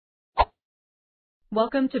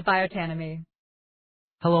Welcome to Biotanemy.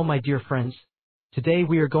 Hello, my dear friends. Today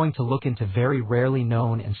we are going to look into very rarely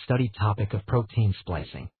known and studied topic of protein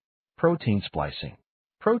splicing. Protein splicing.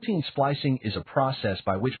 Protein splicing is a process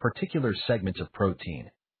by which particular segments of protein,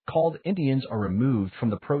 called endions, are removed from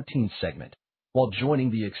the protein segment, while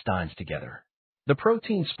joining the extines together. The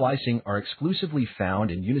protein splicing are exclusively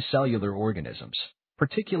found in unicellular organisms,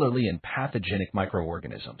 particularly in pathogenic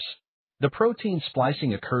microorganisms. The protein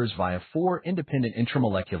splicing occurs via 4 independent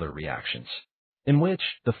intramolecular reactions, in which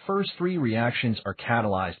the first 3 reactions are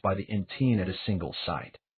catalyzed by the endion at a single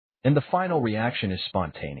site, and the final reaction is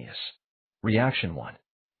spontaneous. Reaction 1.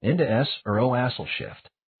 N to S or O-acyl shift.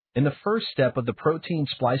 In the first step of the protein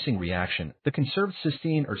splicing reaction, the conserved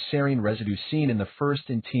cysteine or serine residue seen in the first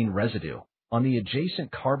endiene residue on the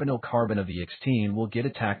adjacent carbonyl carbon of the extene will get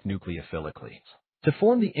attacked nucleophilically to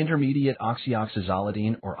form the intermediate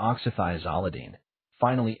oxyoxazolidine or oxythiazolidine,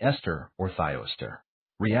 finally ester or thioester.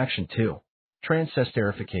 Reaction 2.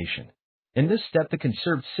 Transesterification. In this step, the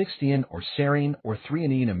conserved cysteine or serine or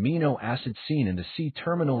threonine amino acid seen in the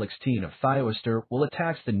C-terminal extene of thioester will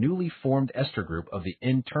attack the newly formed ester group of the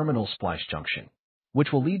N-terminal splice junction,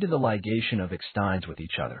 which will lead to the ligation of extines with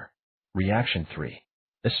each other. Reaction 3.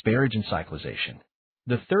 Asparagine cyclization.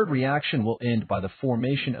 The third reaction will end by the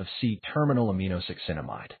formation of C-terminal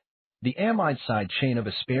aminosuccinimide. The amide side chain of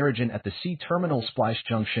asparagine at the C-terminal splice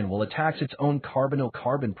junction will attack its own carbonyl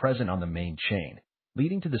carbon present on the main chain,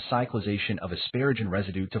 leading to the cyclization of asparagine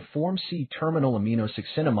residue to form C-terminal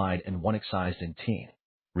aminosuccinimide and 1-excised endiene.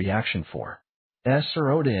 Reaction 4. S or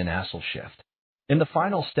O to N-acyl shift. In the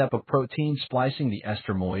final step of protein splicing, the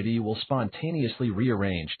ester moiety will spontaneously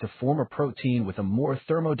rearrange to form a protein with a more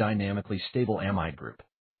thermodynamically stable amide group.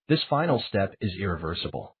 This final step is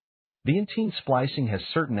irreversible. The endiene splicing has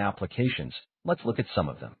certain applications. Let's look at some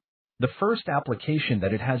of them. The first application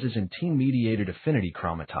that it has is endiene-mediated affinity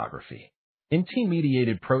chromatography.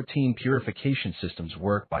 Endiene-mediated protein purification systems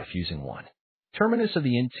work by fusing one terminus of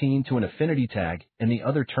the endiene to an affinity tag and the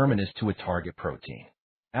other terminus to a target protein.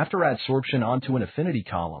 After adsorption onto an affinity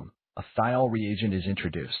column, a thiol reagent is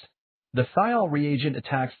introduced. The thiol reagent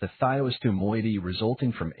attacks the thioester moiety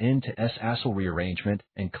resulting from N to S acyl rearrangement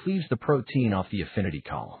and cleaves the protein off the affinity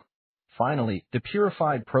column. Finally, the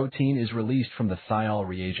purified protein is released from the thiol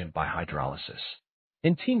reagent by hydrolysis.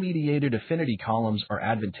 Endiene-mediated affinity columns are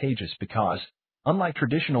advantageous because, unlike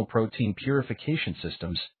traditional protein purification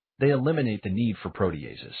systems, they eliminate the need for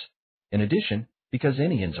proteases. In addition, because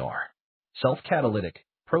endions are self-catalytic,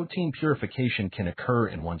 protein purification can occur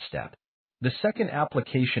in one step. The second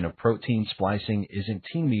application of protein splicing is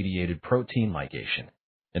endiene-mediated protein ligation.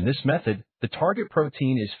 In this method, the target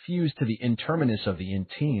protein is fused to the N-terminus of the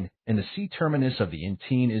endiene, and the C-terminus of the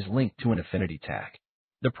endiene is linked to an affinity tag.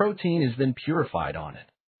 The protein is then purified on an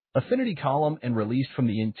affinity column and released from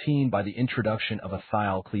the endiene by the introduction of a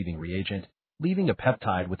thiol-cleaving reagent, leaving a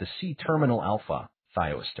peptide with a C-terminal alpha,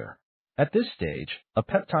 thioester. At this stage, a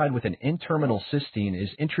peptide with an N-terminal cysteine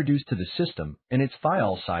is introduced to the system, and its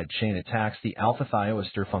thiol side chain attacks the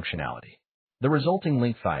alpha-thioester functionality. The resulting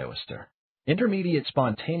link thioester intermediate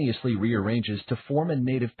spontaneously rearranges to form a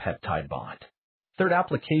native peptide bond. Third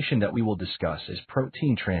application that we will discuss is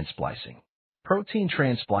protein trans-splicing. Protein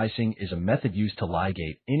trans-splicing is a method used to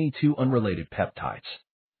ligate any 2 unrelated peptides.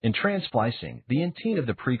 In trans-splicing, the endiene of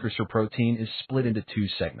the precursor protein is split into 2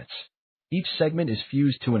 segments. Each segment is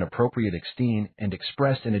fused to an appropriate extene and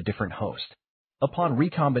expressed in a different host. Upon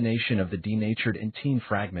recombination of the denatured endiene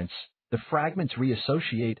fragments, the fragments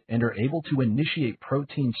reassociate and are able to initiate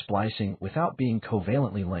protein splicing without being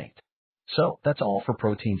covalently linked. So, that's all for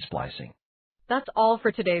protein splicing. That's all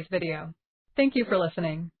for today's video. Thank you for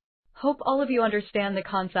listening. Hope all of you understand the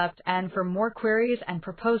concept, and for more queries and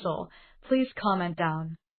proposal, please comment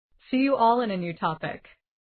down. See you all in a new topic.